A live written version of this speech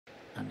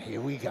And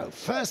here we go.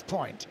 First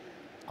point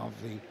of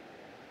the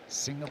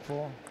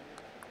Singapore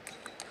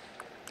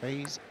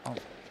phase of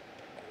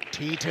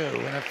T2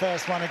 and a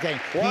first one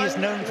again. He is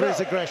known for his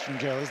aggression,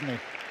 Jill, isn't he?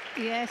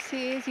 Yes,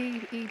 he is.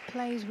 He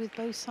plays with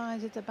both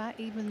sides of the bat,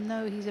 even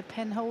though he's a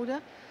pen holder.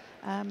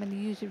 And he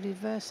uses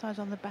reverse side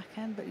on the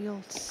backhand, but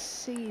you'll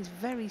see he's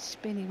very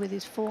spinny with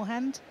his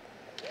forehand.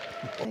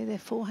 Play their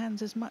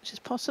forehands as much as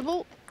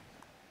possible.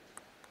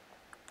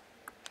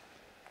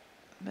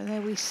 But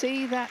there we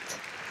see that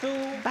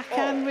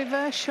backhand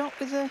reverse shot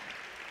with a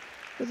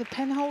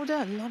pen holder.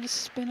 A lot of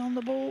spin on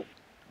the ball.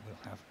 We'll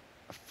have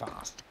a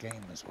fast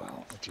game as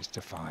well, which is to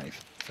 5.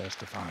 First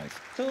to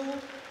 5.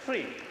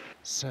 2-3.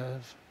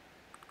 Serve.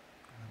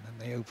 And then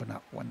they open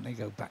up when they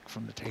go back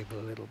from the table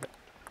a little bit.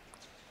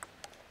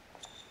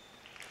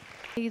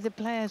 The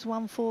players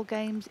won 4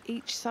 games.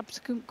 Each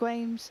subsequent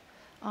games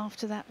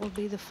after that will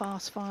be the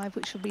fast 5,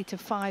 which will be to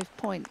 5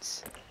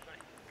 points.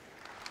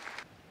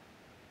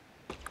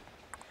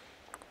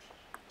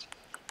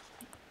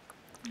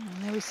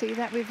 And there we see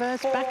that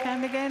reverse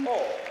backhand again.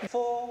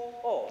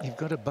 You've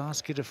got a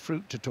basket of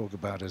fruit to talk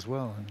about as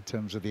well in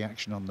terms of the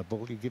action on the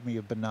ball. You give me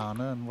a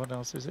banana, and what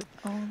else is it?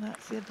 Oh,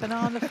 that's the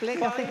banana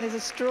flick. I think there's a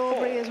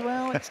strawberry as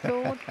well, it's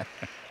called.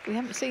 We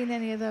haven't seen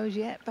any of those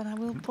yet, but I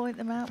will point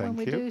them out when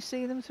we do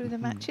see them through the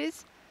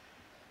matches.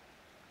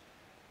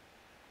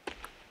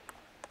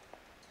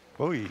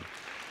 Oi.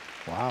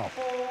 Wow.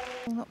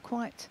 Not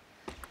quite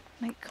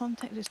make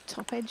contact, just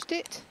top-edged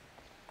it.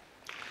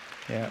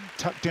 Yeah,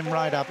 tucked him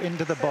right up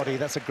into the body.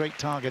 That's a great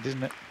target,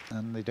 isn't it?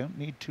 And they don't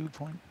need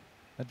 2-point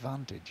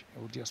advantage.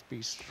 It will just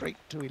be straight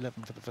to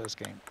 11 for the first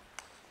game.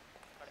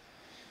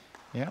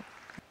 Yeah.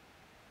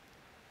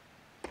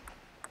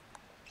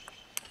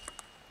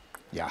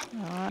 Yeah.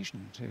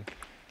 To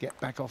get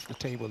back off the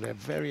table. They're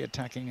very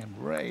attacking and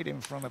right in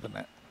front of the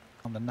net.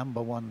 On the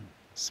 #1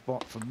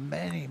 spot for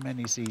many,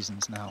 many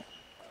seasons now.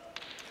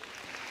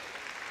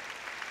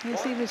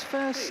 Yes, he was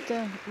first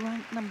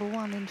ranked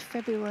 #1 in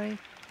February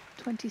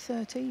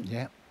 2013.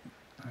 Yeah,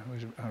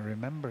 I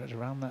remember it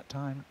around that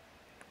time.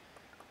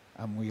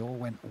 And we all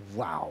went,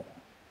 wow,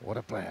 what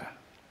a player.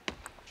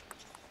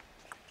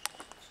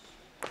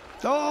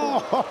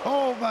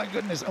 Oh, my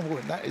goodness. Oh,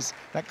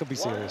 that could be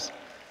serious.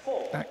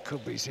 That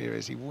could be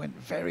serious. He went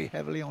very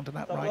heavily onto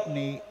that right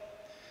knee.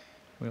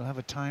 We'll have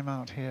a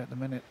timeout here at the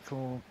minute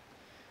called.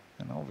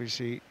 And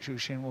obviously, Xu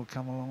Xin will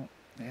come along.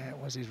 Yeah, it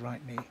was his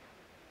right knee.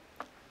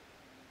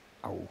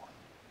 Oh.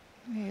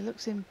 Yeah, he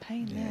looks in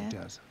pain there. Yeah, he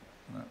does.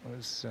 That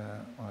was,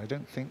 well, I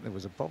don't think there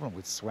was a problem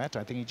with sweat.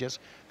 I think he just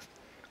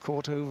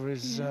caught over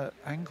his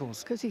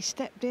ankles. Because he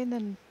stepped in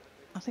and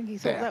I think he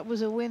thought that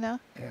was a winner.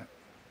 Yeah.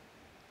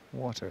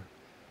 What a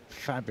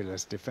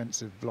fabulous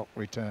defensive block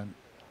return.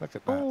 Look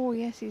at that. Oh,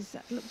 yes, looks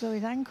as though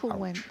his ankle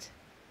went.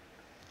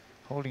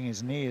 Holding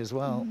his knee as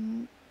well.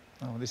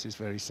 Oh, this is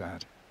very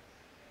sad.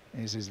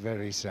 This is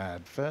very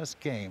sad. First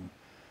game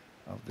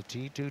of the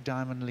T2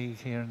 Diamond League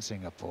here in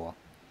Singapore.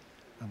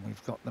 And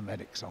we've got the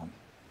medics on.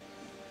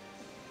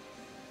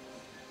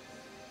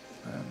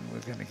 And we're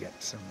going to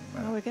get some...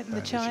 we're getting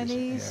the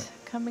Chinese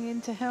coming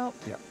in to help.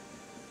 Yeah.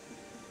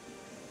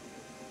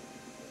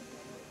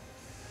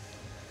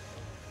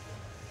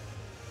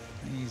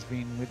 He's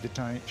been with the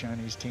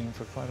Chinese team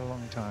for quite a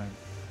long time.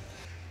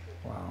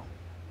 Wow.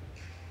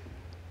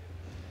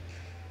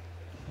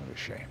 What a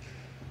shame.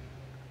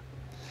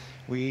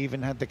 We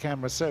even had the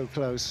camera so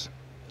close.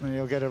 And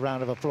you'll get a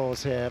round of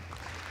applause here.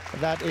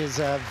 That is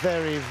a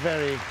very,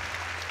 very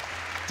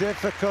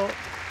difficult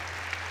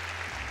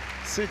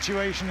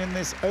situation in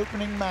this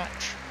opening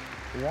match.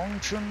 Wong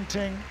Chun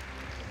Ting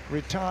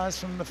retires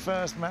from the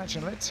first match,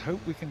 and let's hope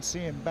we can see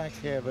him back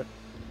here, but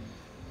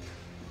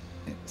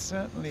it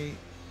certainly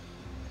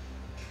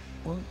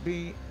won't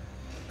be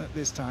at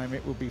this time.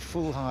 It will be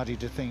foolhardy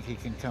to think he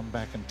can come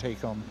back and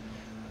take on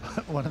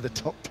one of the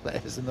top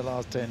players in the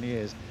last 10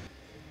 years.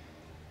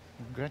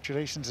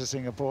 Congratulations to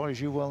Singapore.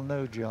 As you well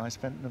know, Jill, I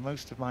spent the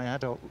most of my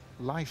adult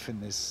life in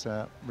this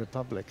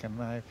republic,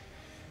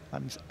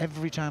 and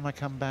every time I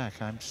come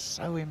back, I'm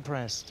so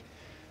impressed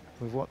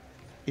with what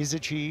is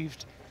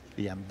achieved,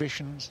 the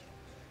ambitions.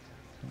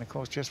 And of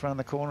course, just around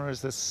the corner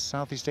is the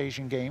Southeast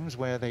Asian Games,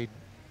 where they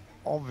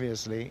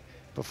obviously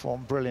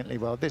perform brilliantly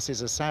well. This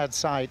is a sad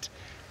sight.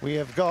 We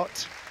have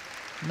got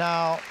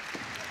now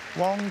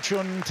Wong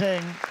Chun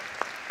Ting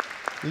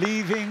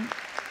leaving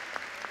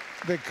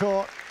the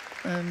court,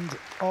 and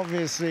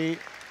obviously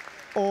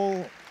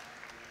all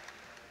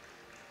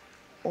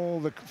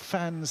the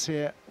fans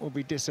here will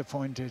be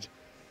disappointed.